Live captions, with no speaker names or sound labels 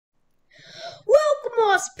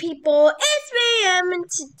what's people? It's me, and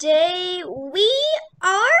today we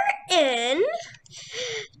are in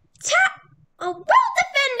World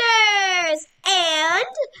Defenders, and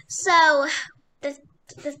so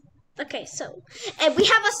and we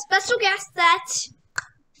have a special guest that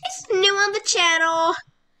is new on the channel.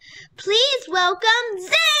 Please welcome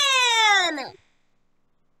Zan.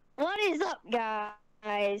 What is up,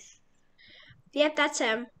 guys? Yep, that's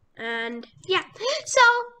him. And yeah, so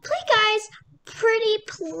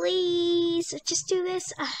please just do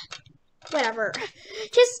this. Whatever.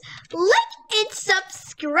 Just like and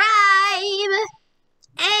subscribe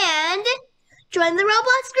and join the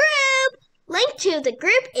Roblox group. Link to the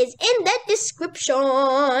group is in the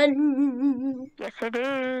description. Yes, it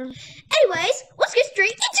is. Anyways, let's get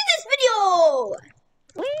straight into this video.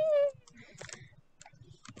 Whee!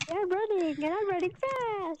 I'm running, and I'm running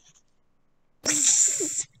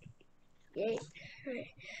fast. Yay.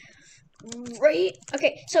 Right.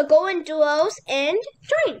 Okay, so go in duos and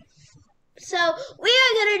join. So we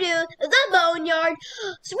are gonna do the boneyard.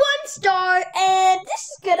 It's 1 star, and this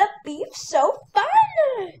is gonna be so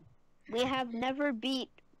fun. We have never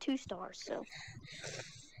beat 2 stars, so.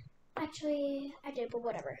 Actually, I did, but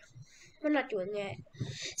whatever. We're not doing it.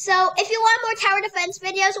 So if you want more tower defense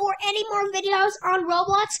videos or any more videos on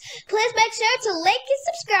Roblox, please make sure to like and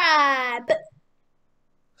subscribe.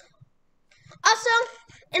 Also,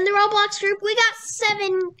 in the Roblox group, we got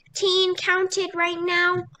 17 counted right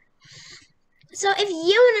now. So if you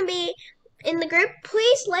want to be in the group,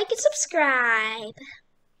 please like and subscribe.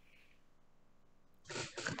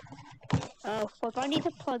 Oh, look, I need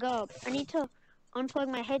to plug up. I need to unplug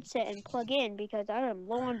my headset and plug in because I am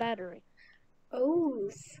low on battery. Oh.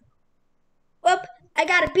 Well, I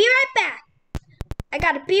gotta be right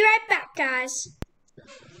back. Guys.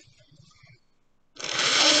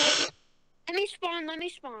 Let me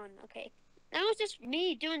spawn. Okay. Now it's just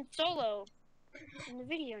me doing solo in the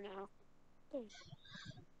video now.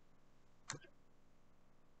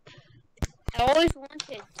 I always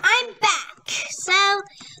wanted. I'm back. So,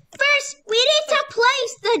 first, we need to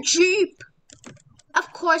place the Jeep.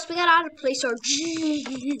 Of course, we gotta place our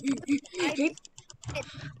Jeep.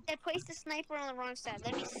 I placed the sniper on the wrong side.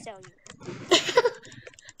 Let me tell you.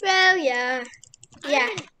 Well, yeah. Yeah.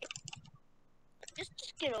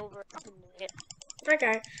 Just get over it.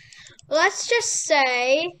 Okay. Let's just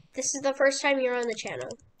say this is the first time you're on the channel.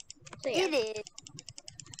 So, yeah. It is.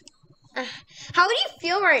 How do you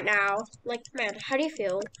feel right now? Like, man, how do you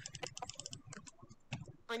feel?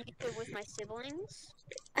 On YouTube with my siblings?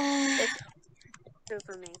 It's good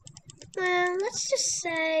for me. Well, let's just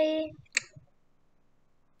say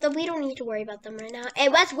that we don't need to worry about them right now.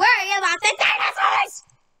 And let's worry about the dinosaurs!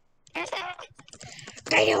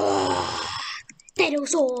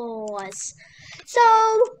 Dinosaurs! So,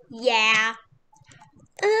 yeah.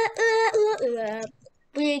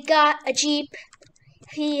 We got a Jeep.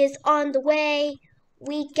 He is on the way.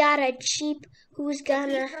 We got a Jeep who's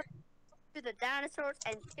gonna to the dinosaurs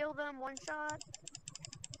and kill them one shot.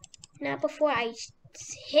 Not before I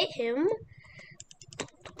hit him.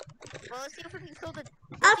 Well, let's see if we can kill the.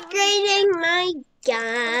 Upgrading my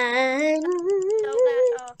gun.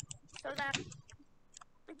 So that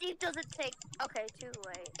the Jeep doesn't take. Okay, too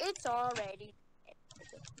late. It's already.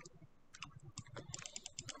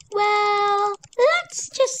 Well, let's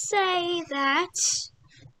just say that.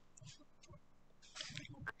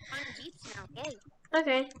 I'm spawning Jeeps now. Yay.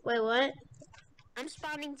 Okay, wait, what? I'm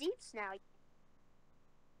spawning Jeeps now.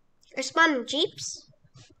 You're spawning Jeeps?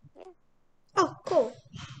 Yeah. Oh, cool.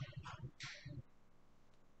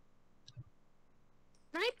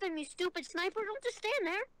 Snipe them, you stupid sniper. Don't just stand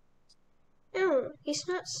there. No, he's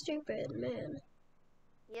not stupid, man.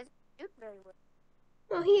 He doesn't shoot very well.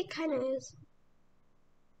 Well, he kind of is.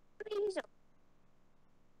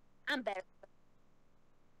 I'm better.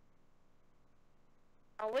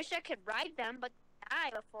 I wish I could ride them, but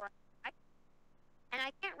die before and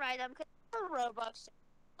I can't ride them because they're Robux.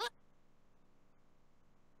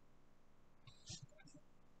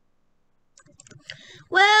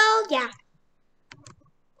 Well, yeah.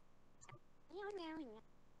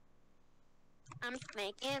 I'm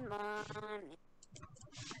making money.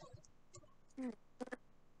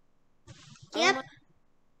 Yep.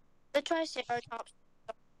 The Triceratops.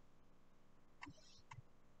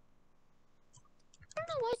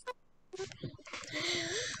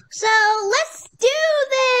 So let's do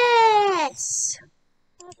this.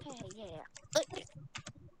 Okay, yeah. Let's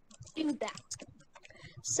do that.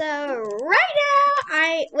 So right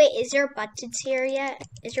now, wait. Is your buttons here yet?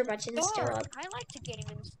 Is your buttons still up? I like to get him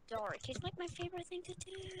in dark. It's like my favorite thing to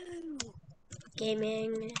do.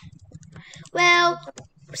 Gaming. Well,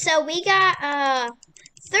 so we got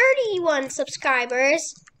 31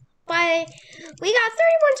 subscribers. We got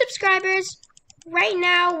 31 subscribers right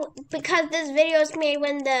now because this video is made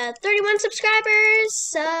when the 31 subscribers.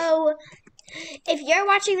 So if you're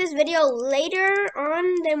watching this video later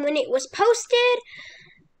on than when it was posted,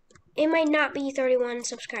 it might not be 31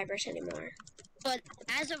 subscribers anymore. But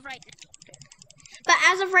as of right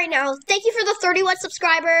now, thank you for the 31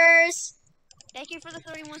 subscribers. Thank you for the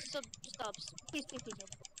 31 subs. Please, please, please.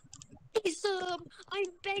 Please sub. I'm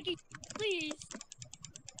begging. Please.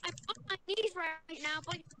 I'm on my knees right now,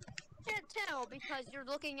 but you can't tell because you're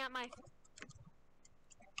looking at my.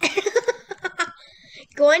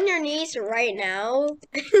 Go on your knees right now.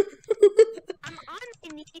 I'm on my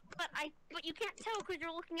knees, but you can't tell because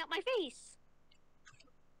you're looking at my face.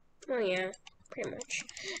 Oh yeah, pretty much.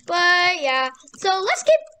 But yeah, so let's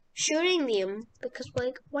keep shooting them because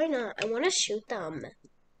like, why not? I want to shoot them.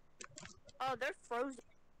 Oh, they're frozen.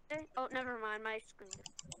 Oh, never mind, my screen.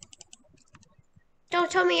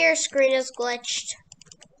 Don't tell me your screen is glitched.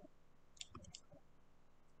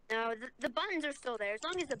 No, the buttons are still there. As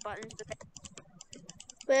long as the buttons are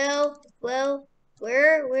there. Well,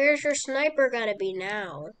 where's your sniper gotta be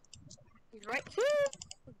now? He's right here.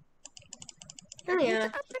 Oh yeah.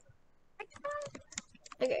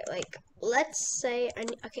 Okay, like, let's say,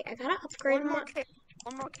 okay, I gotta upgrade One more kill.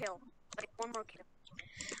 Like, one more kill.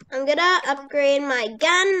 I'm gonna upgrade my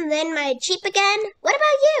gun, then my Jeep again. What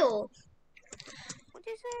about you? What'd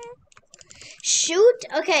you say? Shoot.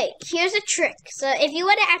 Okay, here's a trick. So if you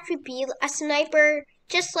want to actually be a sniper,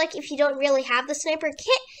 just like if you don't really have the sniper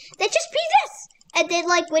kit, then just be this. And then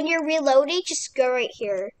like when you're reloading, just go right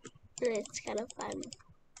here. And it's kind of fun.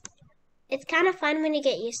 It's kind of fun when you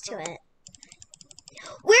get used to it.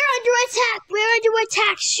 We're under attack. We're under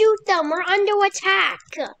attack. Shoot them. We're under attack.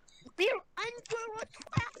 We're under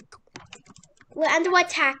attack. We're under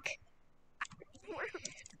attack.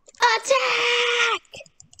 Attack!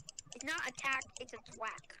 It's not attack, it's a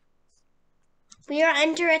thwack. We are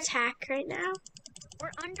under attack right now.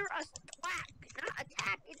 We're under a thwack. Not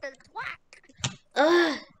attack, it's a thwack.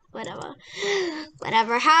 Ugh, whatever.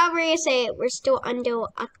 Whatever, however you say it, we're still under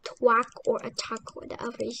a thwack or attack,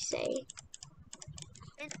 whatever you say.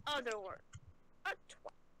 In other words, a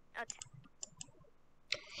thwack. Attack.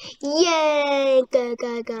 Yay! Go,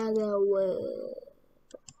 go, go, go, whoa.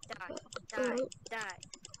 Die.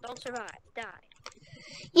 Don't survive, die.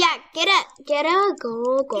 Yeah, get up,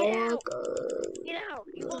 go, go, Get out. go. Get out,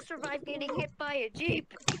 you will survive getting hit by a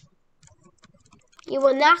Jeep. You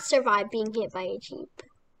will not survive being hit by a Jeep.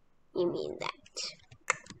 You mean that.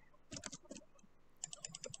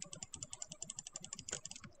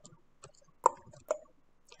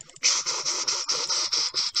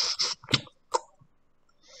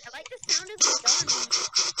 I like the sound of the gun.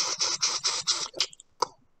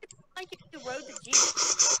 Like if you rode the Jeep.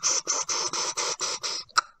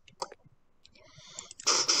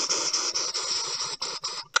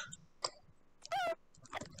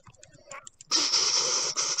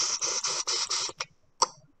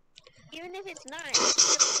 Even if it's nice.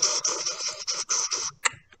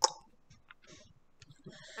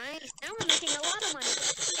 Nice. Now we're making a lot of money.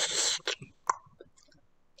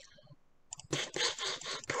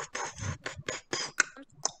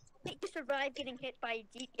 You survive getting hit by a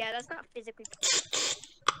Jeep. Yeah, that's not physically possible.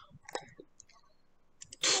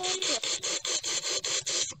 Oh, yeah.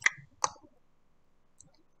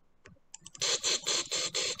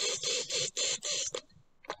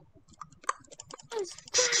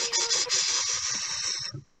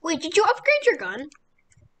 Wait, did you upgrade your gun?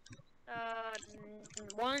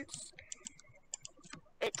 Once.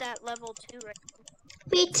 It's at level 2 right now.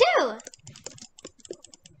 Me too.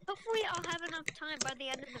 Hopefully I'll have enough time by the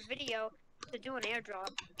end of the video to do an airdrop.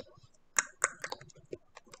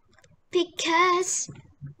 Because,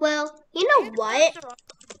 well, you know what?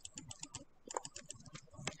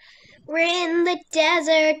 We're in the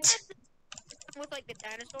desert. With like the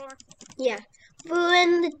dinosaur? Yeah. We're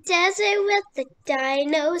in the desert with the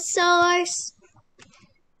dinosaurs.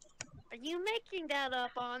 Are you making that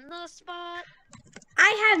up on the spot?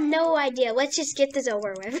 I have no idea. Let's just get this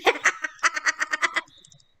over with.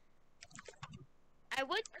 I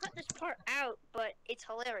would cut this part out, but it's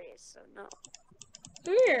hilarious, so no.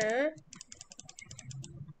 Yeah.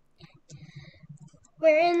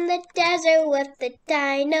 We're in the desert with the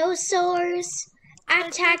dinosaurs,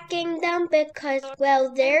 attacking them because,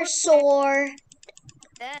 well, they're sore.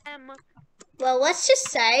 Them. Well, let's just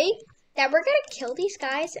say that we're gonna kill these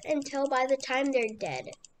guys until by the time they're dead.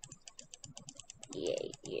 Yeah.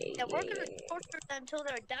 We're gonna torture them until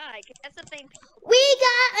they die, because that's the thing. We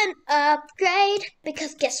got an upgrade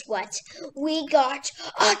because guess what? We got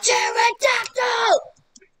a pterodactyl!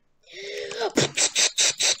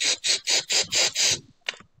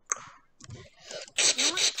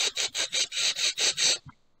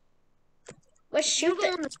 Let's shoot You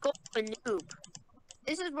go on the skull of a noob.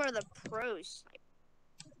 This is where the pros.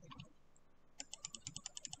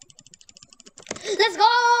 Let's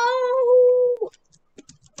go!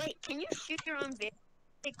 Wait, can you shoot your own vehicle?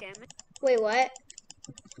 Take damage. Wait, what?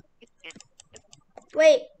 You can't.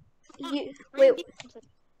 Wait, wait. Maybe-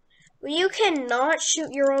 You cannot shoot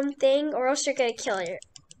your own thing, or else you're gonna kill it.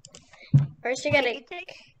 Or else you're gonna. Wait, you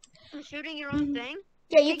take from shooting your own thing?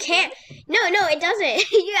 Yeah, you can't. No, it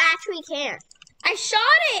doesn't. You actually can't. I shot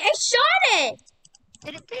it. I shot it.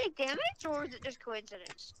 Did it take damage, or is it just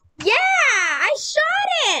coincidence? Yeah, I shot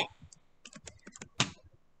it.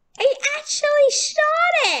 I actually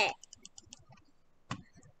shot it.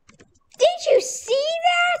 Did you see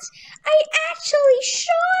that? I actually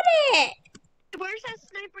shot it. Where's that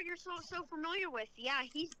sniper you're so familiar with? Yeah,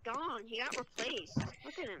 he's gone. He got replaced.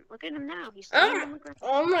 Look at him. Look at him now. He's standing on the ground.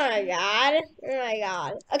 Oh my god. Oh my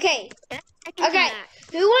god. Okay. Okay. Okay.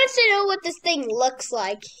 Who wants to know what this thing looks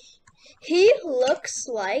like? He looks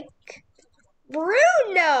like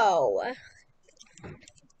Bruno.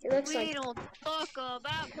 He looks We like. don't talk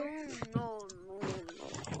about Bruno.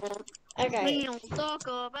 Okay. We don't talk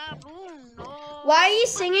about Bruno. Why are you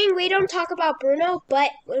singing We Don't Talk About Bruno,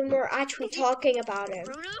 but when we're actually talking about him?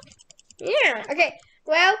 Bruno? Yeah, okay.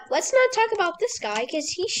 Well, let's not talk about this guy because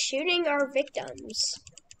he's shooting our victims.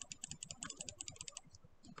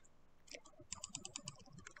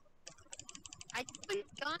 I put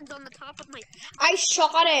guns on the top of my... I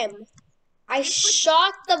shot him. I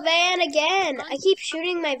shot the van again. I keep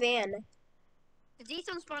shooting my van. The Z's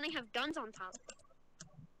on spawning have guns on top.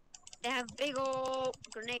 They have big old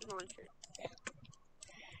grenade launchers.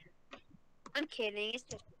 I'm kidding, it's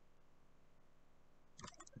just...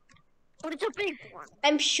 But it's a big one.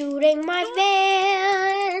 I'm shooting my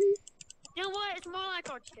van. You know what? It's more like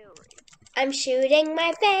artillery. I'm shooting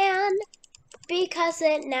my van because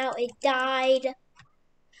now it died.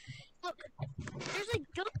 Look, there's a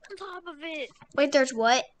gun on top of it. Wait, there's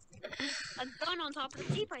what? A gun on top of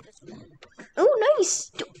the Jeep I just found. Oh,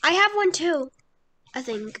 nice. I have one too. I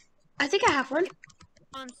think I have one.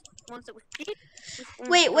 Once it was Jeep.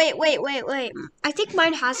 Wait. I think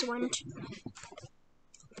mine has one.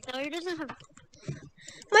 No, it doesn't have.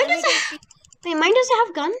 Mine doesn't. Wait, mine doesn't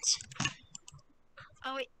have guns.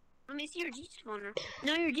 Oh wait, let me see your Jeep spawner.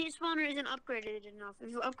 No, your Jeep spawner isn't upgraded enough. If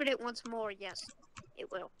you upgrade it once more, yes, it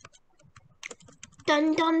will.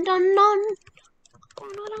 Dun dun dun dun.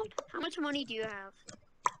 How much money do you have?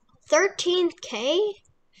 13K,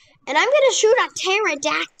 and I'm gonna shoot a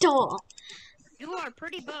pterodactyl. You are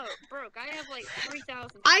pretty broke. I have like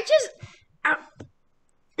 3,000.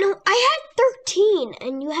 No, I had 13,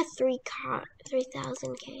 and you had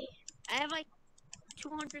 3,000K. I have like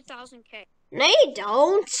 200,000K. No, you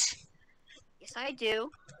don't. Yes, I do.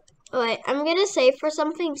 Wait, I'm gonna save for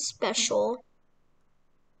something special.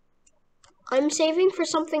 I'm saving for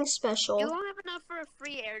something special. You won't have enough for a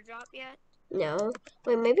free airdrop yet? No.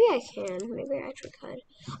 Wait, maybe I can. Maybe I actually could.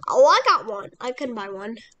 Oh, I got one. I can buy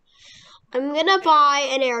one. I'm gonna buy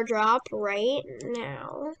an airdrop right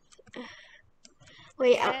now.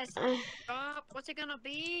 Wait, Yes. Drop. What's it gonna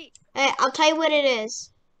be? I'll tell you what it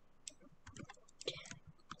is.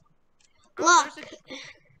 Look,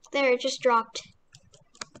 there, it just dropped.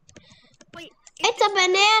 Wait. It's a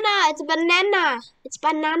banana. It's a banana. It's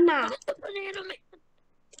banana. Banana man.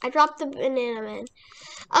 I dropped the banana man.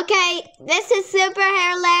 Okay, this is super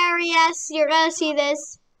hilarious. You're gonna see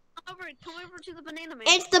this. Come over to the banana man.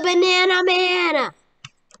 It's the banana man.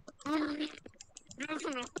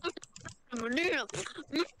 Banana.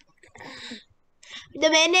 The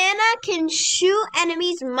banana can shoot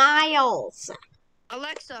enemies miles.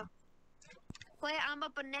 Alexa, play I'm a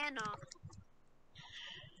Banana.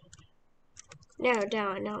 No, I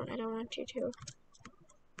don't want you to.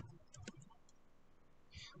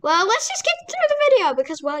 Well, let's just get through the video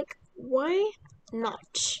because, like, why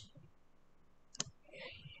not?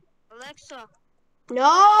 Alexa.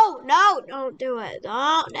 No, don't do it.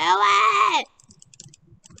 Don't do it.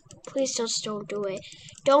 Please just don't do it.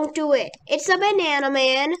 Don't do it. It's a banana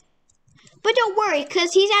man. But don't worry,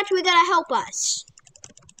 because he's actually going to help us.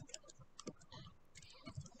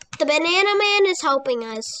 The banana man is helping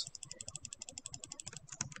us.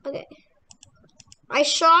 Okay.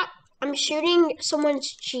 I'm shooting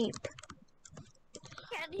someone's Jeep.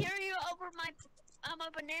 Can't hear you over my I'm a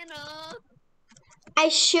banana. I'm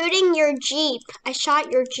shooting your Jeep. I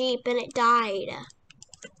shot your Jeep and it died.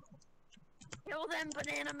 Kill them,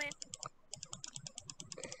 banana man.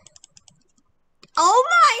 Oh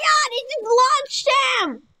my god, he just launched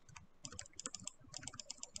him!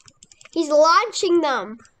 He's launching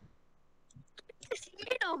them.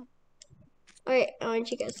 Hit him. Alright, I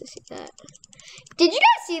want you guys to see that. Did you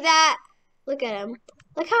guys see that? Look at him.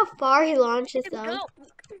 Look how far he launches them. Go.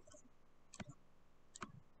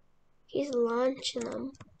 He's launching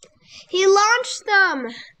them. He launched them.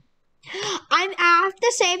 I have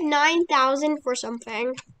to save 9,000 for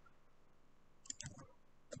something.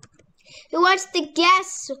 Who wants to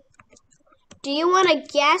guess? Do you want to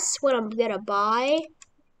guess what I'm gonna buy?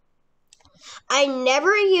 I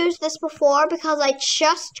never used this before because I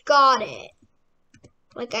just got it.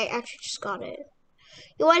 Like, I actually just got it.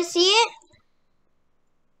 You want to see it?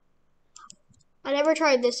 I never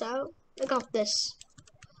tried this out. I got this.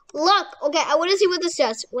 Look, okay, I want to see what this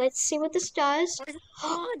does. Let's see what this does.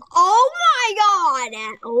 Oh my god!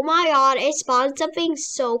 Oh my god, it spawned something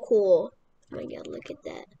so cool. Oh my god, look at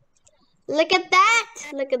that. Look at that!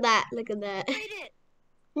 Look at that, look at that.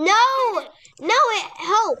 No! No, it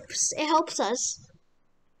helps. It helps us.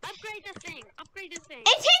 Upgrade the thing. Upgrade the thing.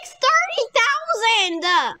 It takes 30,000!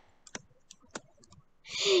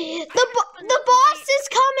 The boss is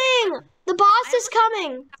coming! The boss is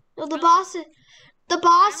coming! No, the boss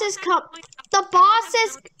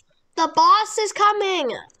is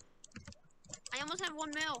coming! I almost have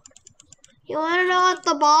 1 mil. You wanna know what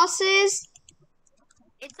the boss is?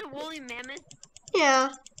 It's a woolly mammoth. Yeah.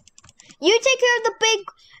 You take care of the big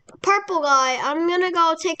purple guy. I'm gonna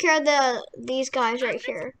go take care of these guys right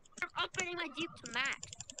here. I'm upgrading my Jeep to max.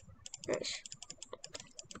 Nice.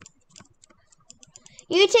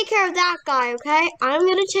 You take care of that guy, okay? I'm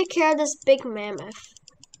gonna take care of this big mammoth.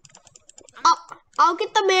 I'll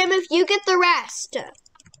get the mammoth, you get the rest.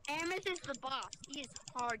 Mammoth is the boss. He is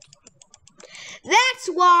hard. That's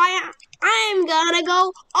why I'm gonna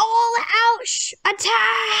go all out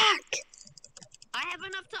attack. I have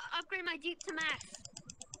enough to upgrade my Jeep to max.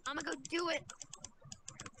 I'm gonna go do it.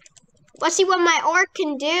 Let's see what my orc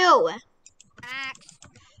can do. Max.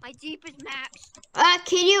 My Jeep is max.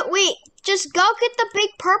 Can you, wait, just go get the big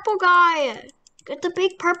purple guy. Get the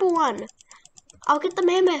big purple one. I'll get the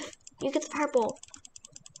mammoth. You get the purple.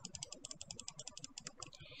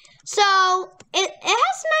 So, it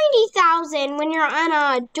has 90,000 when you're on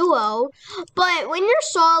a duo, but when you're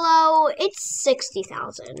solo, it's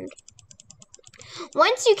 60,000.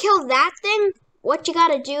 Once you kill that thing, what you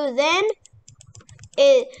gotta do then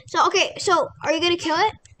is, okay, so are you gonna kill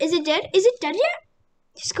it? Is it dead? Is it dead yet?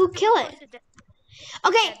 Just go kill it.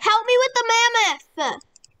 Okay, help me with the mammoth.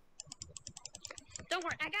 Don't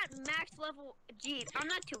worry, I got max level Jeep. I'm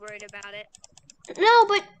not too worried about it. No,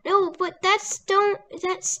 but that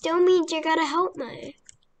still means you gotta help me.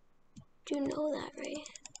 Do you know that, right?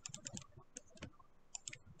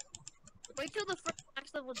 Wait till the first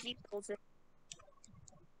max level Jeep pulls it.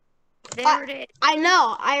 There it is. I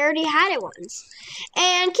know, I already had it once.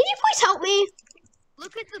 And can you please help me?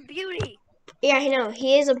 Look at the beauty. Yeah, I know,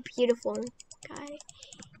 he is a beautiful guy.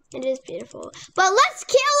 It is beautiful. But let's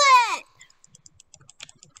kill it!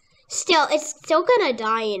 Still, it's still gonna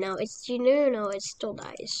die, you know. It still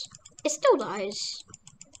dies. It still dies.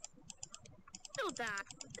 Still die.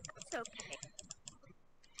 It's okay.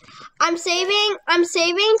 I'm saving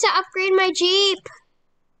to upgrade my Jeep.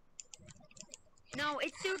 No,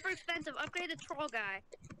 it's super expensive. Upgrade the troll guy.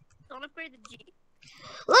 Don't upgrade the Jeep.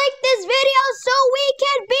 Like this video so we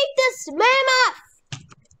can beat this mammoth.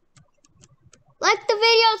 Like the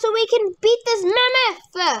video so we can beat this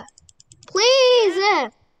mammoth.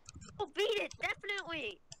 Please. Oh, beat it,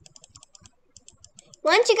 definitely.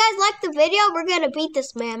 Once you guys like the video, we're gonna beat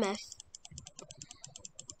this mammoth.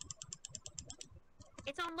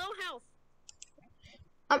 It's on low health.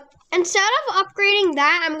 Instead of upgrading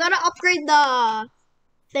that, I'm gonna upgrade the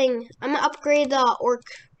thing. I'm gonna upgrade the orc.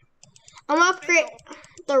 I'm gonna upgrade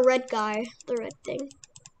the red guy, the red thing.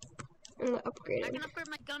 I'm gonna upgrade I him. can upgrade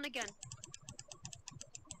my gun again.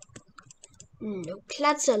 No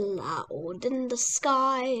clouds allowed in the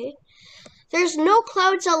sky. There's no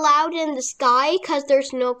clouds allowed in the sky because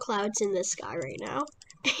there's no clouds in the sky right now.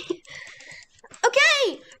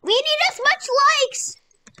 Okay, we need as much likes.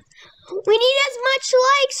 We need as much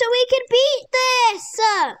likes so we can beat this.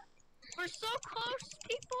 We're so close,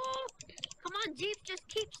 people. Come on, Jeep, just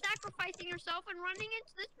keep sacrificing yourself and running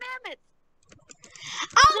into this mammoth.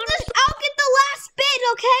 I'll get the last bit,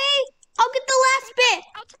 okay? I'll get the last bit.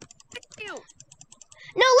 I'll take you.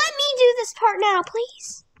 No, let me do this part now,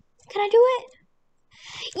 please. Can I do it?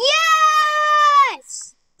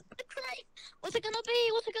 Yes! What's it gonna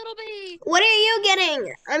be? What's it gonna be? What are you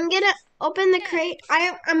getting? I'm gonna open the crate.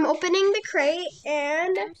 I'm opening the crate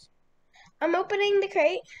and I'm opening the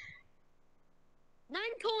crate. 9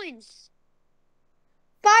 coins.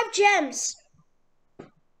 5 gems.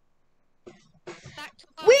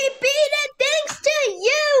 We beat it thanks to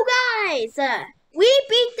you guys. We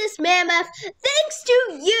beat this mammoth thanks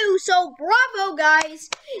to you. So bravo, guys.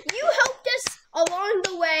 You helped us along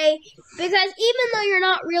the way because even though you're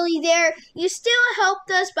not really there, you still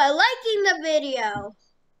helped us by liking the video.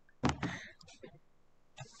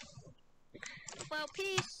 Well,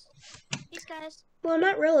 peace. Peace, guys. Well,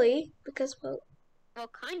 not really because, well,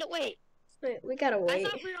 Kind of. Wait. we gotta wait. I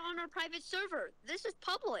thought we were on our private server. This is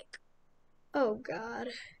public. Oh, God.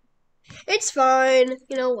 It's fine.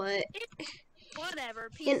 You know what? Whatever.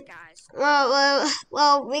 Peace, guys.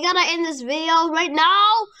 Well, we gotta end this video right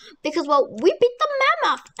now because, well, we beat the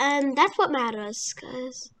mammoth, and that's what matters,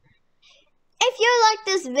 guys. If you like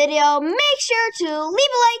this video, make sure to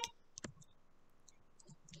leave a like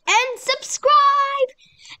and subscribe,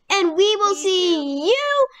 and we will see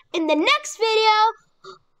you in the next video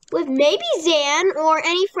with maybe Zan or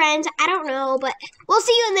any friends. I don't know, but we'll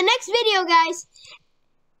see you in the next video, guys.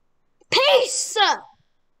 Peace!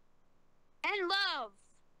 And love.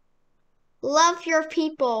 Love your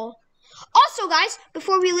people. Also, guys,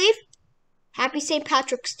 before we leave, happy St.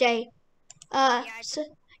 Patrick's Day.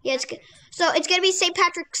 It's good. So it's gonna be St.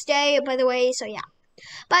 Patrick's Day, by the way. So yeah.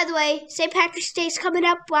 By the way, St. Patrick's Day is coming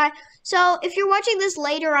up. So if you're watching this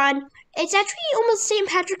later on, it's actually almost St.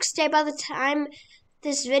 Patrick's Day by the time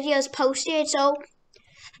this video is posted. So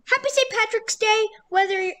happy St. Patrick's Day,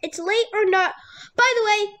 whether it's late or not. By the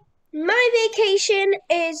way, my vacation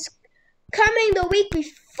is coming the week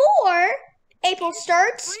before April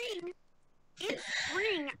starts. In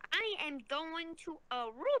spring, I am going to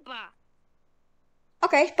Aruba.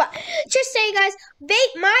 Okay, but just saying, guys,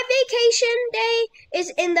 my vacation day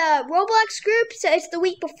is in the Roblox group, so it's the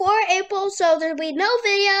week before April, so there'll be no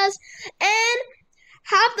videos, and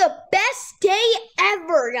have the best day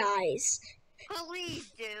ever, guys.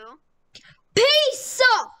 Please do. Peace!